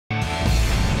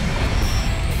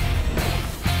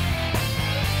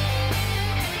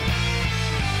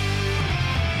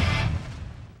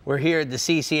We're here at the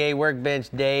CCA workbench,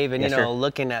 Dave, and Yes, you know, sir.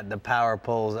 looking at the power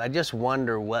poles, I just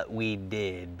wonder what we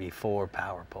did before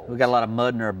power poles. We got a lot of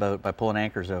mud in our boat by pulling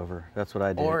anchors over. That's what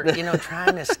I did. Or, you know,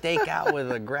 trying to stake out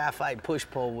with a graphite push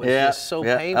pole was just so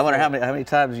painful. I wonder how many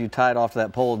times you tied off to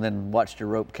that pole and then watched your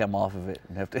rope come off of it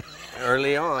and have to.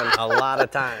 Early on, a lot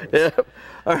of times. Yep.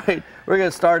 All right, we're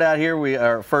going to start out here.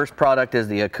 Our first product is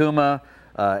the Akuma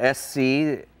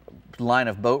SC line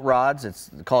of boat rods. It's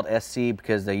called SC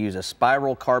because they use a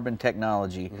spiral carbon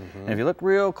technology. And if you look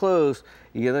real close,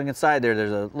 you look inside there,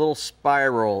 there's a little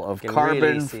spiral of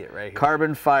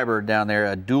carbon fiber down there,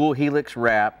 a dual helix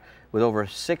wrap with over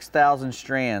 6,000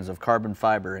 strands of carbon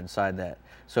fiber inside that.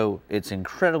 So it's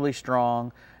incredibly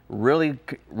strong, really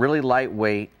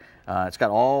lightweight. It's got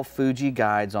all Fuji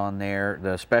guides on there,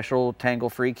 the special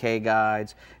tangle-free K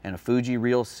guides, and a Fuji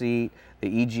reel seat,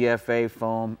 the EGFA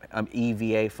foam,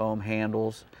 EVA foam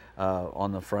handles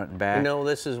on the front and back. You know,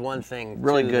 this is one thing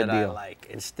really too good that deal. I like.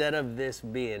 Instead of this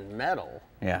being metal,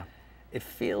 yeah, it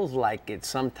feels like it's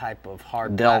some type of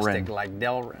hard Delrin. plastic, like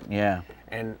Delrin. Yeah.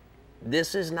 And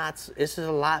this is not. This is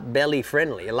a lot belly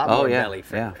friendly. A lot more belly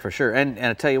friendly. Yeah, for sure. And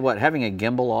I tell you what, having a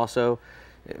gimbal also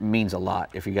means a lot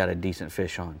if you got a decent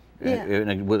fish on.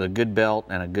 Yeah. With a good belt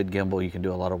and a good gimbal, you can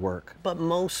do a lot of work. But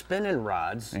most spinning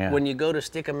rods, when you go to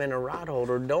stick them in a rod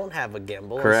holder, don't have a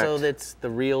gimbal. Correct. So that's the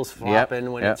reels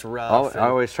flopping when it's rough. I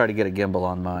always try to get a gimbal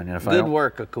on mine. And if good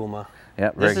work, Akuma.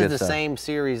 Yep, very good This is the stuff. same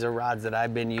series of rods that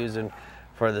I've been using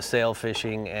for the sail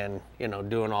fishing and, you know,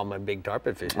 doing all my big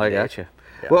tarpon fishing. I got you.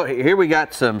 Yeah. Well, here we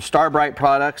got some Starbright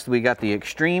products. We got the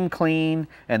Extreme Clean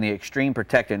and the Extreme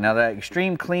Protectant. Now that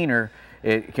Extreme Cleaner,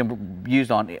 it can be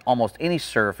used on almost any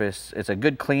surface. It's a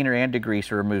good cleaner and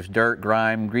degreaser. Removes dirt,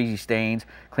 grime, greasy stains,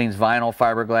 cleans vinyl,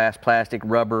 fiberglass, plastic,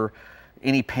 rubber,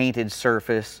 any painted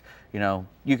surface. You know,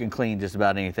 you can clean just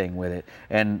about anything with it.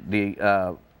 And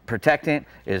the Protectant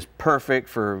is perfect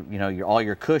for, you know, all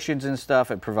your cushions and stuff.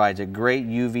 It provides a great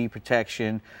UV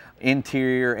protection,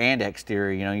 interior and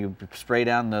exterior. You know, you spray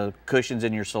down the cushions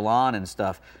in your salon and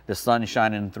stuff, the sun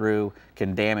shining through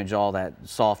can damage all that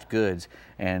soft goods.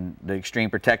 And the Extreme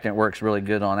Protectant works really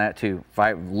good on that too.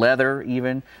 Leather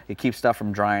even, it keeps stuff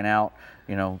from drying out.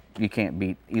 You know, you can't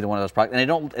beat either one of those products.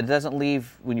 And it doesn't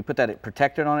leave, when you put that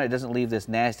protectant on it, it doesn't leave this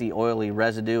nasty oily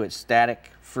residue. It's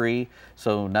static free,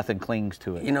 so nothing clings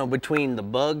to it. You know, between the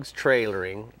bugs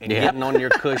trailering and getting on your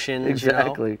cushions,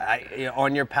 exactly. you know,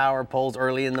 on your power poles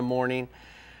early in the morning,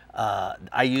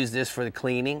 I use this for the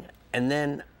cleaning. And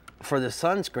then for the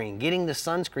sunscreen, getting the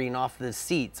sunscreen off the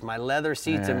seats, my leather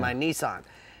seats in my Nissan.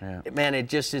 Yeah. Man, it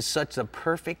just is such a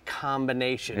perfect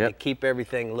combination to keep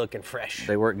everything looking fresh.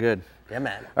 They work good. Yeah,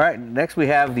 man. All right, next we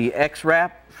have the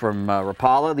X-Wrap from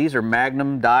Rapala. These are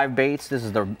Magnum dive baits. This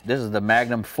is the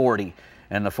Magnum 40,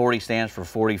 and the 40 stands for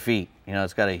 40 feet. You know,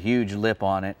 it's got a huge lip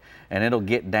on it, and it'll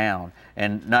get down.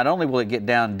 And not only will it get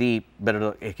down deep,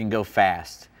 but it can go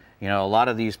fast. You know, a lot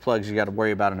of these plugs you got to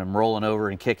worry about them rolling over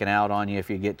and kicking out on you if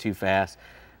you get too fast.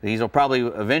 These will probably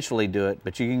eventually do it,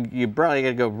 but you probably got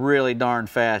to go really darn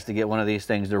fast to get one of these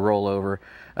things to roll over.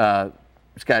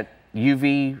 It's got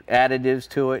UV additives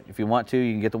to it. If you want to,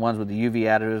 you can get the ones with the UV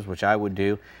additives, which I would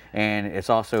do. And it's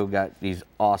also got these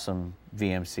awesome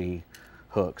VMC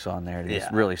hooks on there. It's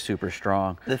really super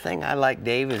strong. The thing I like,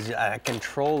 Dave, is I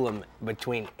control them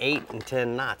between 8 and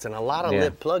 10 knots. And a lot of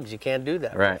lip plugs, you can't do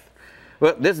that with.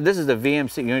 Well, this is the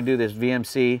VMC. You're going to do this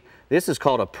VMC. This is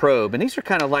called a probe. And these are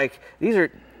kind of like, these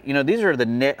are the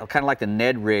net, kind of like the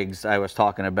Ned rigs I was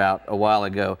talking about a while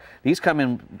ago. These come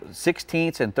in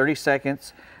 16ths and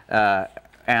 32nds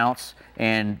ounce,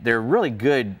 and they're really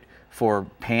good for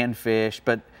panfish,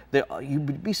 but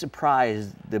you'd be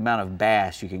surprised the amount of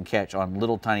bass you can catch on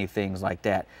little tiny things like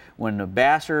that. When the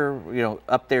bass are, you know,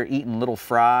 up there eating little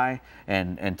fry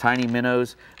and tiny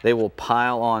minnows, they will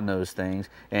pile on those things,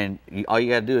 and all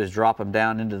you got to do is drop them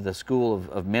down into the school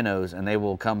of minnows, and they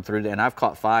will come through. And I've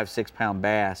caught 5-6 pound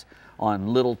bass on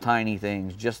little tiny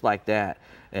things just like that,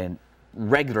 and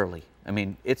regularly. I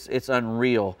mean, it's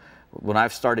unreal. When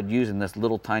I've started using this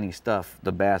little tiny stuff,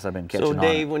 the bass I've been catching on it. So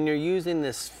Dave, when you're using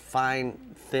this fine,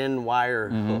 thin wire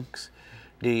hooks,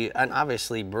 and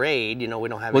obviously braid, you know, we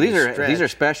don't have any stretch. These are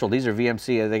special. These are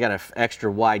VMC. They got an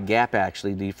extra wide gap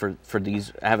actually. For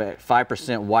these, have a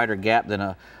 5% wider gap than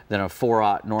a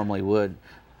 4/0 normally would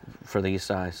for these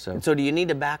size. So do you need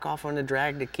to back off on the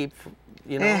drag to keep,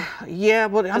 you know? Yeah,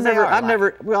 but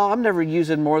I'm never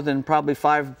using more than probably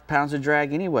 5 pounds of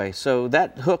drag anyway. So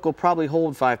that hook will probably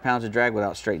hold 5 pounds of drag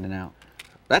without straightening out.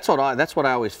 That's what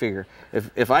I always figure.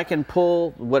 If I can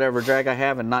pull whatever drag I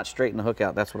have and not straighten the hook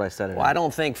out, that's what I set it. Well, I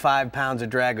don't think 5 pounds of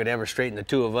drag would ever straighten the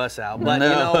two of us out. But you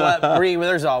know what, Brie,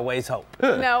 there's always hope.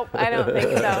 Nope, I don't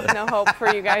think so. No hope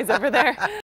for you guys over there.